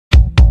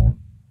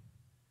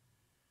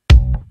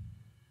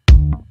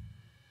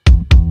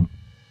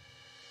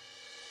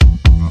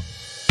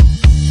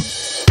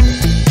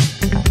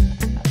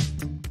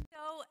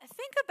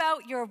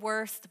your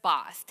worst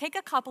boss. Take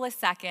a couple of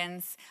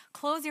seconds,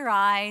 close your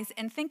eyes,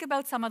 and think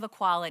about some of the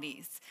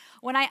qualities.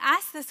 When I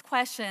ask this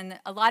question,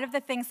 a lot of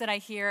the things that I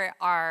hear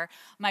are,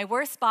 my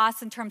worst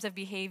boss in terms of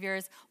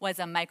behaviors was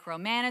a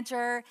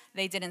micromanager,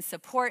 they didn't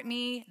support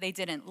me, they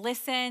didn't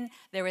listen,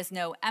 there was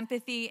no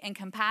empathy and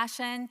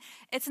compassion.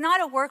 It's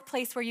not a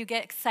workplace where you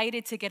get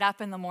excited to get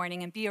up in the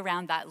morning and be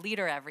around that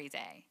leader every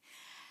day.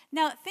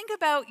 Now think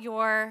about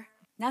your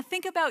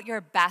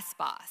best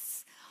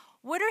boss.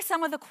 What are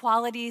some of the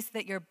qualities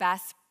that your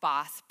best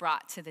boss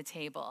brought to the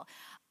table?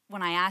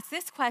 When I ask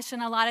this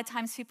question, a lot of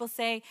times people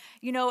say,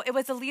 it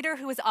was a leader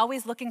who was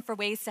always looking for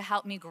ways to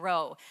help me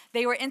grow.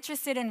 They were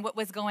interested in what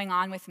was going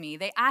on with me.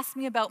 They asked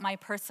me about my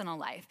personal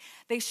life.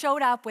 They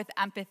showed up with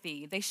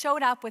empathy. They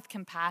showed up with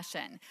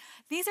compassion.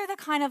 These are the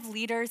kind of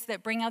leaders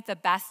that bring out the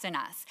best in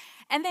us.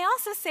 And they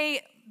also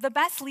say the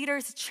best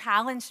leaders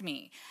challenged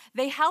me.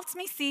 They helped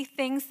me see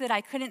things that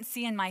I couldn't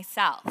see in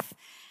myself.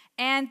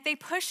 And they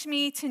pushed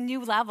me to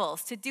new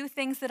levels, to do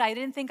things that I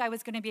didn't think I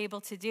was going to be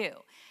able to do.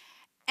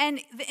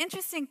 And the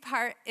interesting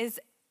part is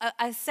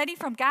a study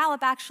from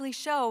Gallup actually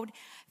showed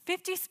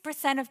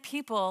 50% of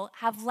people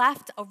have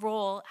left a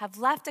role, have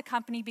left a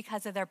company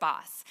because of their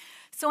boss.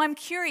 So I'm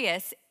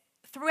curious,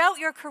 throughout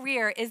your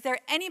career, is there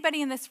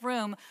anybody in this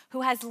room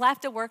who has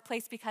left a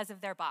workplace because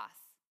of their boss?